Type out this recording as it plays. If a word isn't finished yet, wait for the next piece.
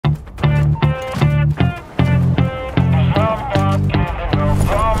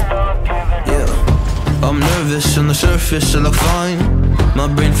nervous, on the surface I look fine. My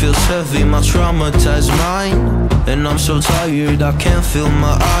brain feels heavy, my traumatized mind. And I'm so tired, I can't feel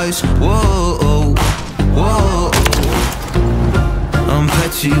my eyes. Whoa, whoa. I'm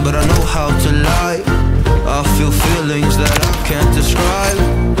petty, but I know how to lie. I feel feelings that I can't describe.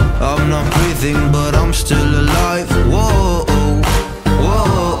 I'm not breathing, but I'm still alive. Whoa,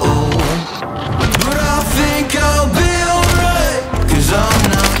 whoa. But I think I'll be alright, 'cause I'm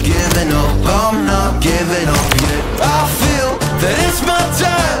not giving up, I'm not giving up yet. I feel that it's my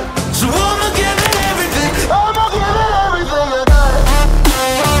time, so I'ma give it everything. I'ma give it everything I got.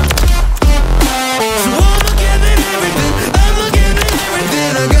 So I'ma give it everything, I'ma give it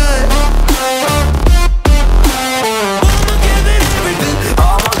everything I got. I'ma give it everything,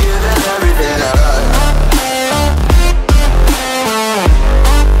 I'ma give it everything I got.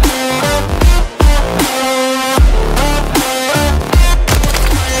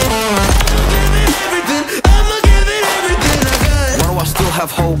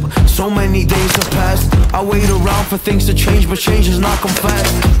 Have hope. So many days have passed. I wait around for things to change, but change has not come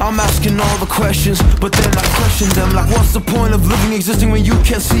fast. I'm asking all the questions, but then I question them. Like, what's the point of living, existing when you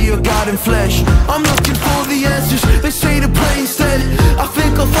can't see your God in flesh? I'm looking for the answers, they say to pray instead. I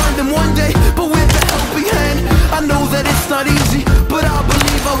think I'll find them one day, but with a helping hand. I know that it's not easy, but I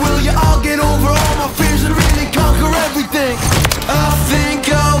believe I will. Yeah, I'll get over all my fears and really conquer everything. I think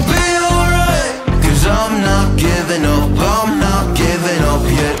I'll be alright, 'cause I'm not giving up, I'm not giving up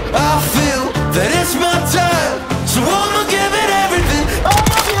yet. I feel that it's my time, so I'ma give it everything.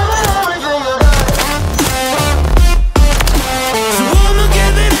 I'ma give it everything I got. So I'ma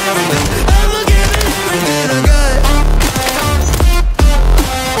give it everything, I'ma give it everything I got.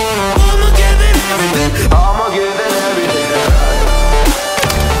 I'ma give it everything, I'ma give it everything I got.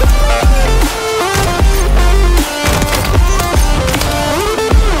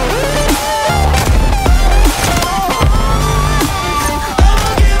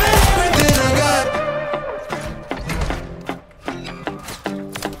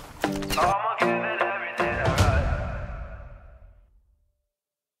 Oh.